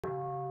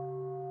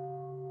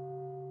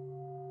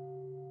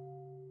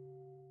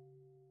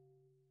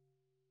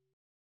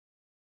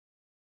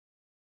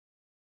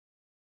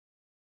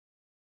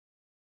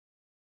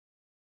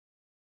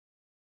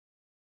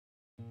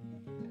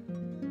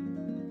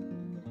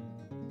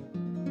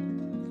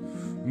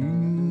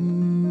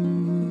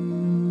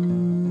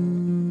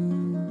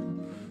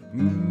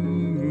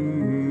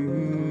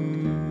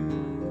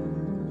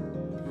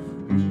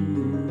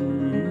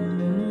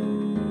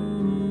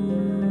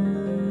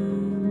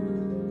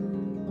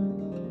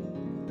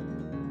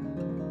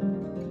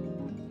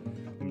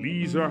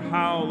Leaves are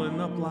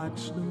howling up like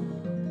snow.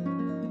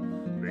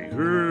 They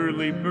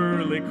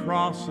hurly-burly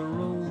cross the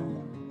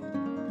road.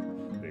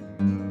 They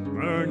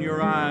burn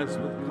your eyes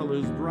with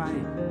colors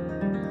bright.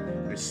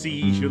 They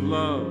seize your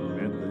love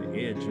at the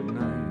edge of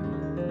night.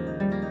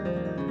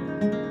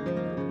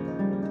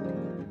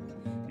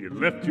 You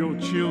left your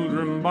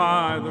children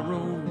by the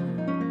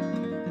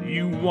road.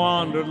 You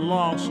wandered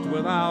lost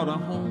without a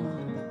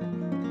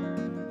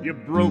home. You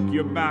broke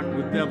your back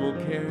with devil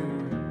care.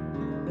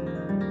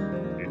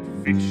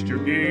 Fixed your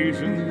gaze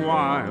in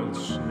wild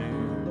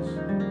snares.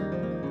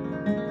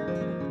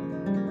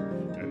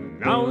 And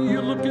now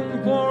you're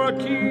looking for a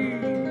key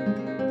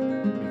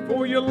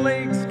before your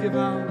legs give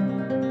out.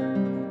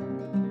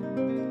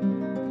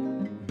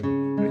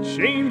 It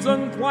chains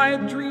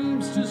unquiet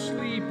dreams to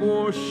sleep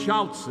or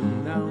shouts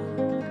them down.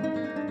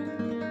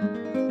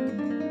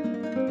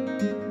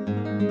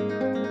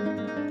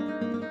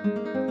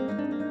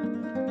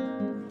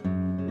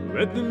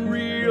 Let them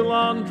reel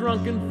on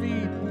drunken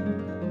feet,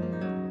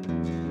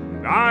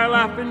 die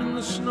laughing in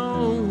the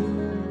snow.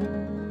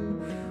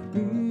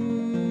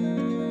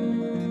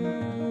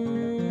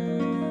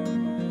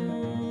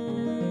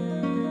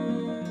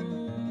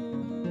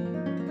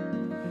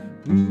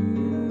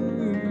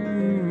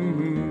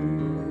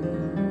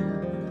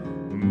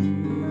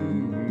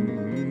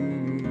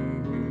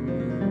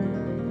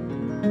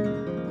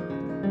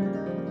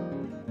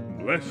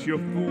 Bless your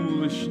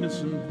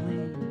foolishness and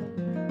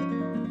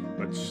gleam,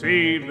 but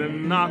save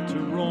them not to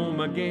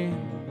roam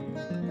again.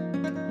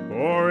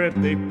 Or if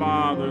they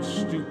father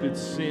stupid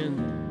sin,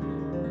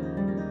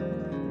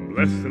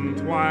 bless them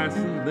twice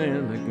and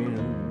then again.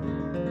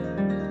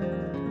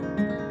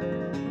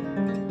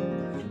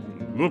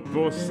 Look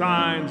for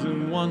signs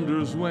and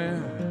wonders where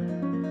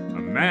a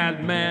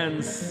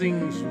madman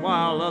sings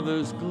while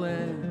others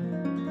glare.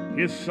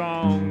 His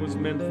song was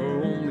meant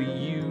for only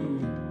you.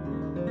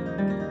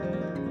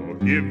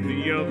 Forgive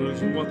the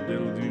others what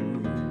they'll do.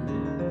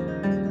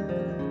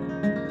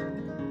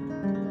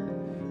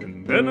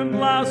 Then at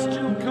last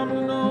you'll come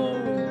to know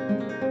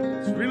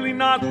it's really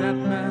not that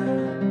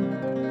bad.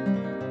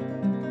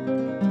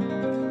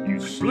 You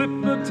slip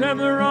the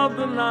tether of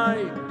the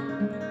night,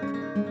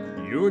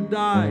 your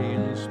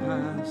dying is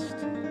past.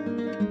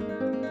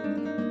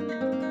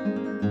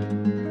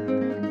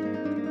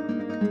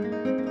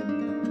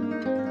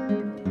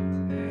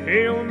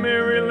 Hail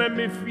Mary, let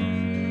me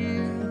feel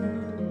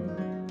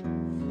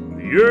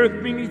the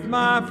earth beneath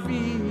my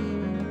feet.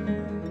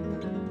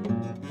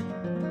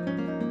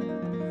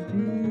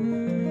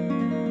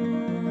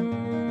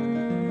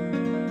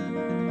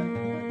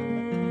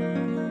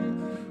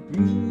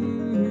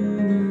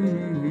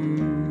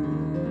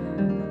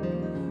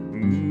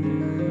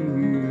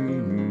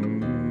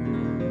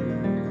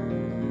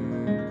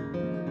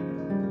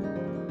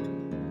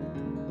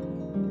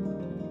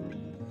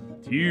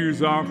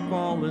 Tears are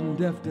falling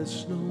deft as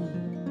snow.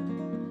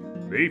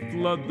 They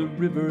flood the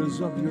rivers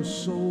of your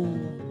soul.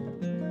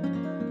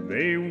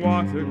 They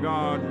water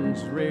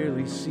gardens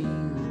rarely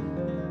seen.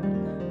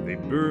 They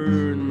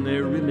burn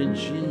their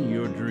image in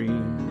your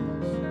dreams.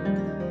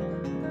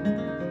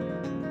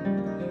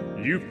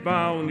 You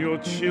found your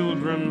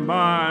children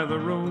by the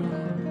road.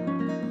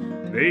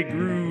 They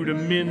grew to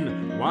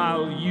men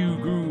while you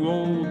grew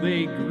old.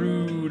 They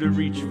grew to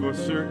reach for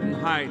certain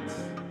heights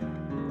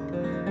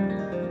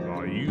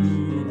while you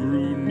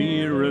grew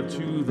nearer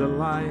to the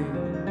light.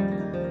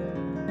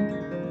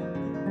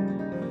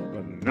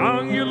 But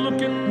now you're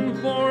looking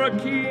for a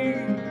key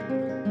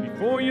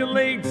before your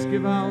legs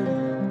give out.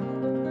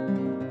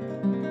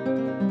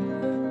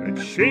 That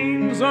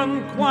chains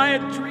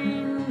unquiet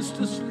dreams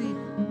to sleep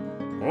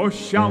or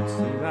shouts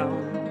them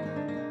down.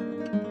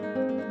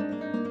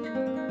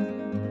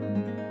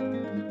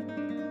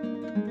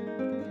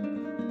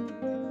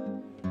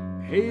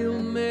 Hail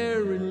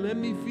Mary, let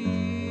me feel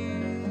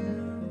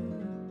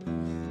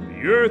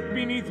the earth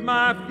beneath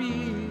my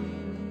feet.